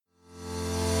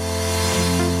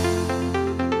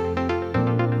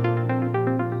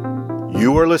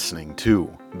You are listening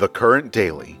to The Current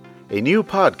Daily, a new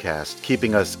podcast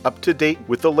keeping us up to date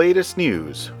with the latest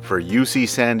news for UC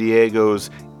San Diego's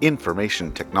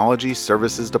Information Technology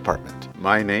Services Department.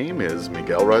 My name is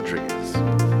Miguel Rodriguez.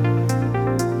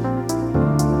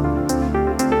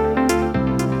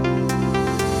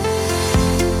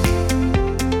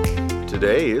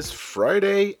 Today is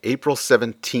Friday, April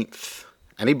 17th.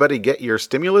 Anybody get your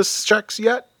stimulus checks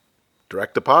yet?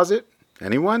 Direct deposit?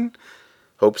 Anyone?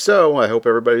 Hope so. I hope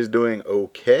everybody's doing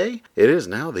okay. It is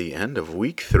now the end of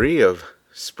week 3 of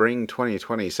spring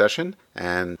 2020 session,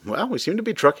 and, well, we seem to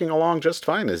be trucking along just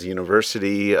fine as a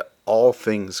university, all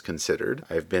things considered.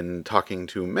 I've been talking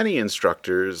to many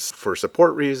instructors for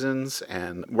support reasons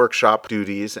and workshop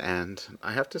duties, and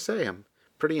I have to say I'm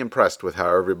pretty impressed with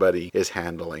how everybody is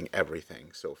handling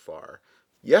everything so far.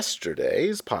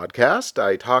 Yesterday's podcast,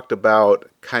 I talked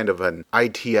about kind of an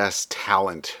ITS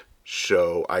talent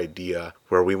show idea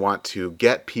where we want to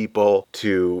get people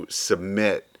to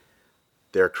submit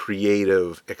their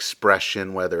creative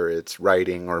expression, whether it's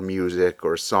writing or music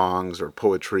or songs or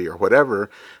poetry or whatever,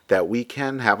 that we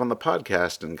can have on the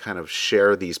podcast and kind of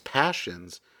share these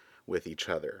passions with each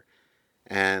other.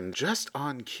 And just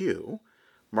on cue,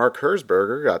 Mark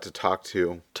Herzberger got to talk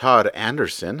to Todd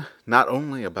Andersen, not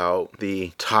only about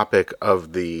the topic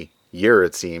of the year,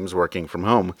 it seems, working from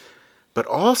home, but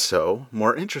also,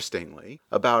 more interestingly,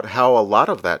 about how a lot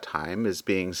of that time is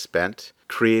being spent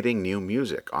creating new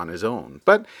music on his own.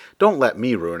 But don't let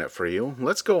me ruin it for you.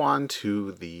 Let's go on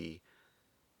to the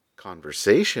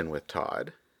conversation with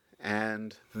Todd,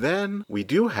 and then we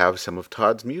do have some of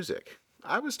Todd's music.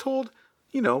 I was told,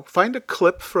 find a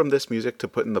clip from this music to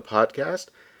put in the podcast,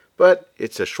 but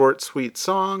it's a short, sweet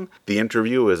song. The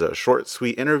interview is a short,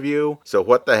 sweet interview. So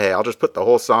what the hey, I'll just put the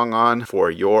whole song on for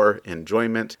your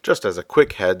enjoyment. Just as a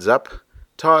quick heads up,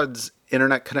 Todd's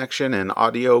internet connection and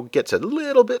audio gets a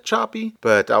little bit choppy,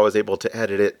 but I was able to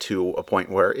edit it to a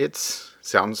point where it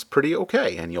sounds pretty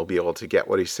okay, and you'll be able to get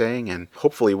what he's saying and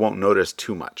hopefully won't notice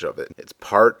too much of it. It's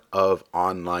part of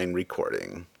online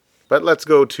recording. But let's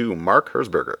go to Mark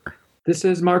Herzberger. This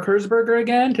is Mark Herzberger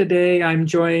again. Today I'm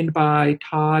joined by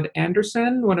Todd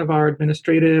Andersen, one of our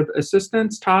administrative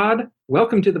assistants. Todd,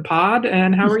 welcome to the pod,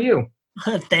 and how are you?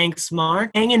 Thanks,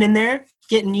 Mark. Hanging in there,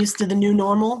 getting used to the new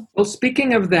normal. Well,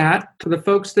 speaking of that, for the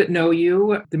folks that know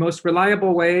you, the most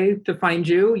reliable way to find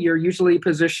you, you're usually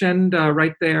positioned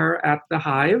right there at the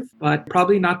Hive, but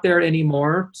probably not there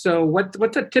anymore. So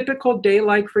what's a typical day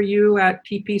like for you at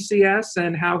TPCS,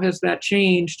 and how has that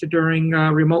changed during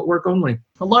remote work only?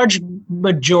 A large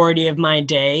majority of my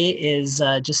day is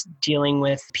just dealing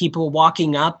with people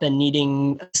walking up and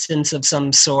needing assistance of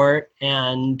some sort,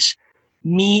 and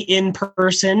me in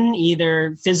person,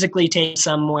 either physically taking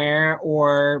somewhere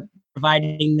or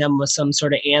providing them with some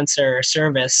sort of answer or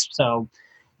service. So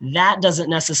that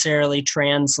doesn't necessarily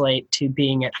translate to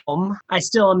being at home. I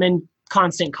still am in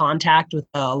constant contact with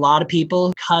a lot of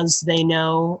people because they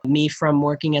know me from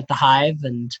working at the Hive,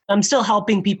 and I'm still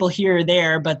helping people here or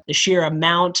there, but the sheer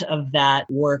amount of that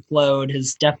workload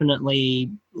has definitely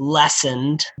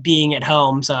lessened being at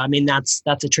home. So,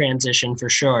 that's a transition for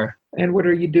sure. And what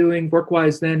are you doing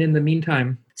work-wise then in the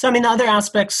meantime? So, the other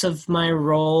aspects of my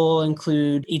role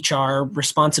include HR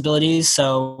responsibilities.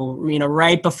 So,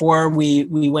 right before we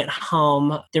went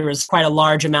home, there was quite a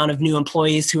large amount of new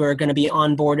employees who are going to be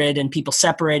onboarded and people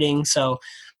separating. So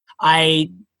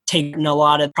I take in a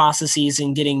lot of processes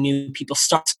and getting new people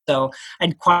started. So I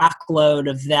had quite a load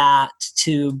of that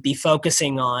to be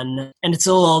focusing on. And it's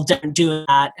a little different doing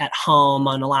that at home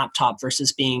on a laptop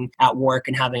versus being at work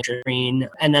and having a screen.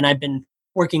 And then I've been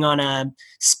working on a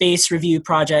space review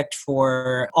project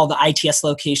for all the ITS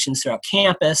locations throughout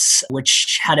campus,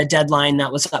 which had a deadline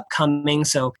that was upcoming.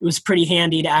 So it was pretty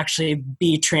handy to actually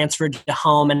be transferred to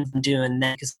home and doing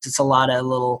that, because it's a lot of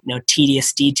little,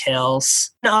 tedious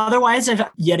details. Otherwise,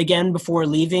 yet again, before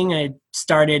leaving, I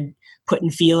started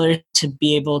putting feelers to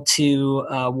be able to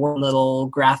work on little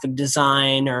graphic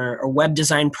design or web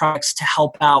design projects to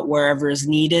help out wherever is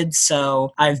needed.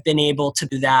 So I've been able to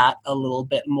do that a little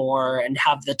bit more and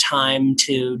have the time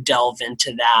to delve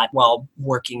into that while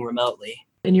working remotely.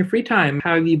 In your free time,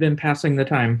 how have you been passing the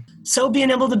time? So being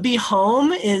able to be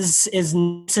home is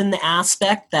nice in the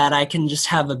aspect that I can just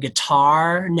have a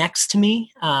guitar next to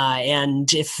me.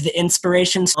 And if the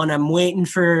inspiration's on, I'm waiting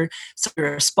for someone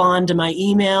to respond to my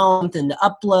email, something to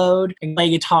upload, I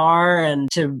play guitar and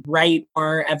to write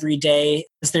more every day,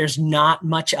 because there's not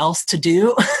much else to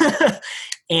do.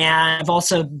 And I've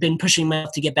also been pushing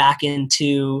myself to get back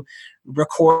into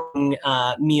recording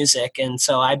music. And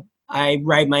so I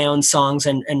write my own songs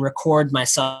and record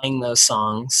myself singing those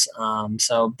songs.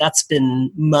 So that's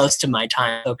been most of my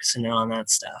time focusing on that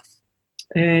stuff.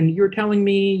 And you're telling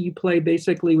me you play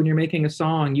basically when you're making a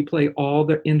song, you play all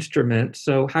the instruments.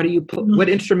 So how do you what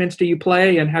instruments do you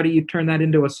play and how do you turn that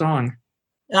into a song?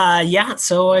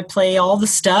 So I play all the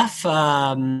stuff.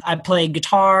 I play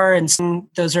guitar and sing.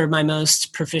 Those are my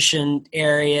most proficient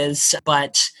areas.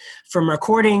 But from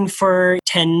recording for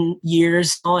 10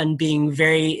 years now and being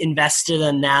very invested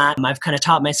in that, I've kind of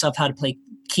taught myself how to play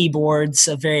keyboards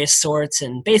of various sorts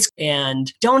and bass,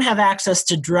 and don't have access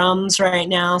to drums right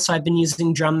now. So I've been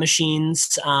using drum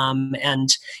machines and,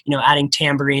 adding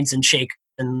tambourines and shakers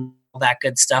and all that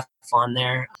good stuff on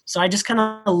there. So I just kind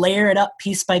of layer it up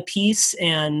piece by piece,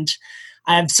 and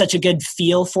I have such a good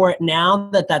feel for it now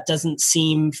that doesn't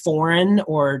seem foreign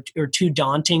or too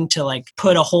daunting to like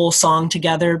put a whole song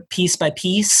together piece by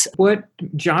piece. What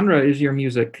genre is your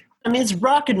music? I mean, it's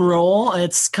rock and roll.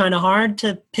 It's kind of hard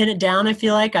to pin it down, I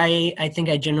feel like. I think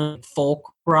I generally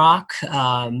folk rock.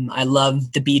 I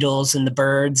love the Beatles and the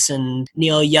Byrds and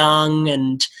Neil Young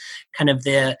and kind of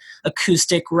the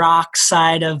acoustic rock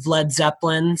side of Led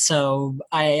Zeppelin. So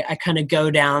I kind of go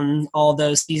down all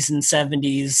those 60s and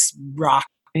 70s rock.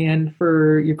 And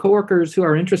for your coworkers who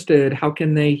are interested, how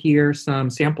can they hear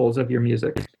some samples of your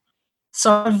music?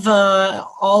 So I have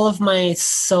all of my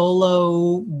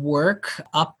solo work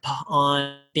up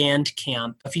on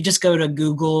Bandcamp. If you just go to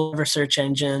Google or search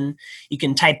engine, you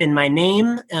can type in my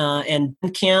name and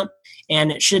Bandcamp, and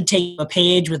it should take a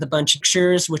page with a bunch of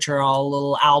pictures, which are all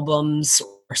little albums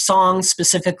or songs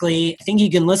specifically. I think you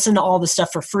can listen to all the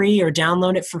stuff for free or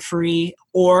download it for free.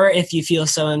 Or if you feel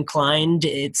so inclined,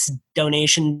 it's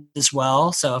donation as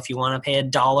well. So if you want to pay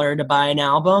 $1 to buy an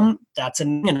album, that's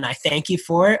amazing, and I thank you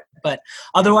for it. But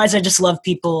otherwise, I just love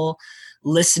people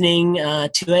listening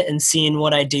to it and seeing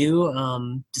what I do.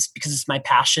 Just because it's my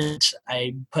passion,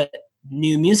 I put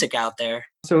new music out there.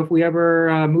 So if we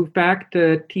ever move back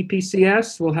to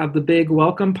TPCS, we'll have the big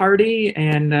welcome party,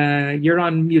 and you're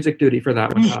on music duty for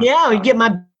that one. Todd. Yeah, we get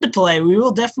my to play. We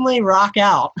will definitely rock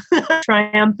out.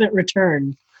 Triumphant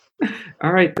return.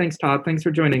 All right. Thanks, Todd. Thanks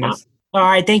for joining us. All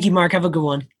right. Thank you, Mark. Have a good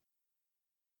one.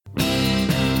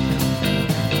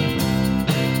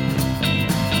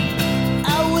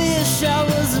 I wish I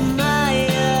was a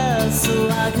Maya so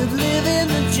I could live in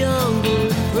the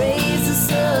jungle and praise the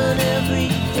sun every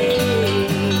day.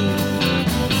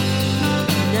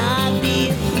 Not be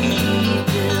a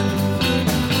heathen.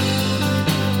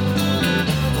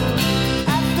 I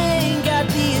think I'd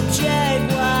be a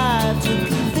jaguar to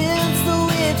convince the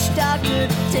witch doctor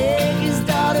to take his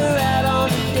daughter out on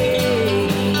a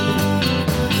date.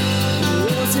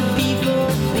 Or to be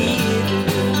forbidden.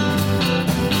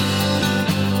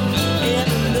 And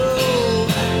I know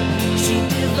she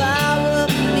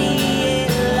devoured me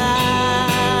alive.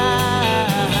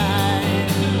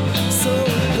 So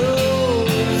it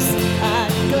goes,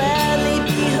 I'd gladly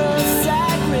be her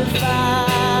sacrifice.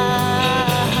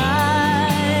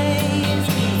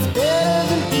 It's better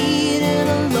than eating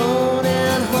alone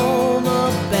at home, a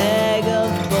bag of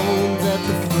bones at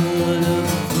the foot of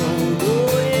the throne.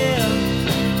 Oh yeah.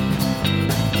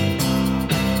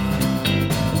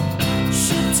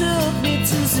 She took me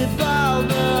to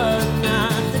Zibalba,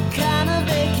 not the kind of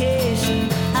vacation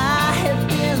I had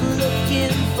been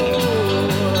looking for.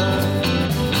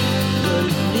 But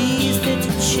at least it's a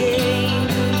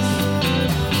change.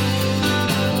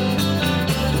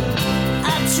 I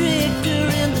tricked her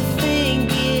into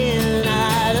thinking I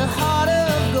had a heart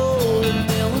of gold, and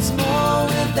there was more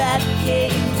where that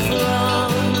came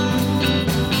from.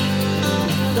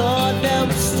 Thought that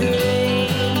was strange.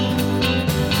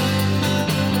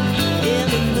 And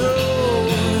I know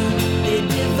they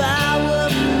devour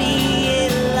me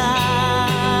alive.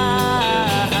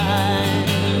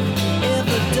 If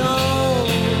I don't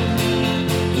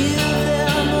give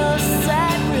them a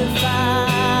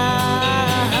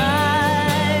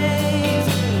sacrifice,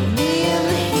 me and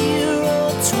the hero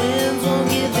twins won't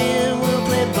give in. We'll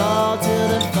play ball till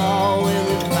the fall. When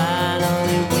we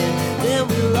finally win, then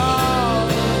we'll all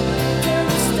turn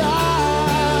the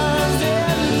stars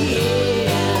in the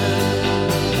end.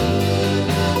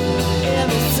 And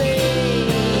they say,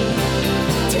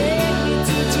 take me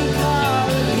to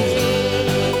Jakarta again.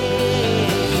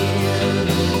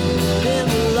 Then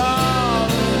we'll all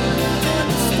turn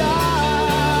the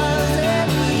stars in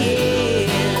the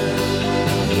end.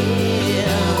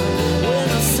 Yeah, when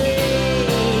I say,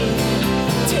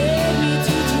 take me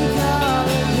to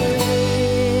Jakarta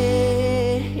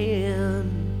again.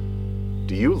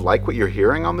 Do you like what you're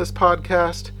hearing on this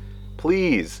podcast?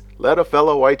 Please let a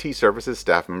fellow IT services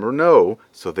staff member know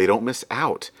so they don't miss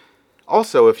out.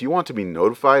 Also, if you want to be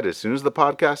notified as soon as the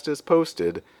podcast is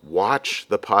posted, watch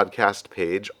the podcast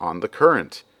page on The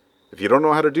Current. If you don't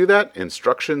know how to do that,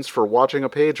 instructions for watching a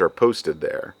page are posted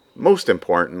there. Most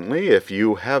importantly, if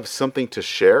you have something to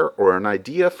share or an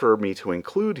idea for me to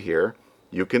include here,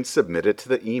 you can submit it to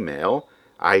the email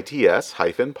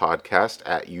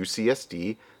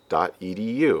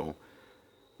its-podcast@ucsd.edu.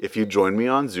 If you join me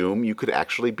on Zoom, you could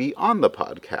actually be on the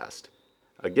podcast.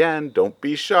 Again, don't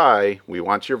be shy. We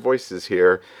want your voices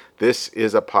here. This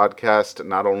is a podcast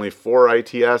not only for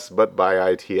ITS, but by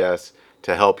ITS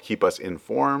to help keep us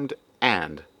informed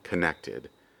and connected.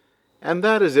 And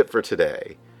that is it for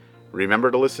today.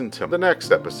 Remember to listen to the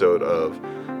next episode of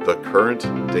The Current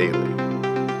Daily.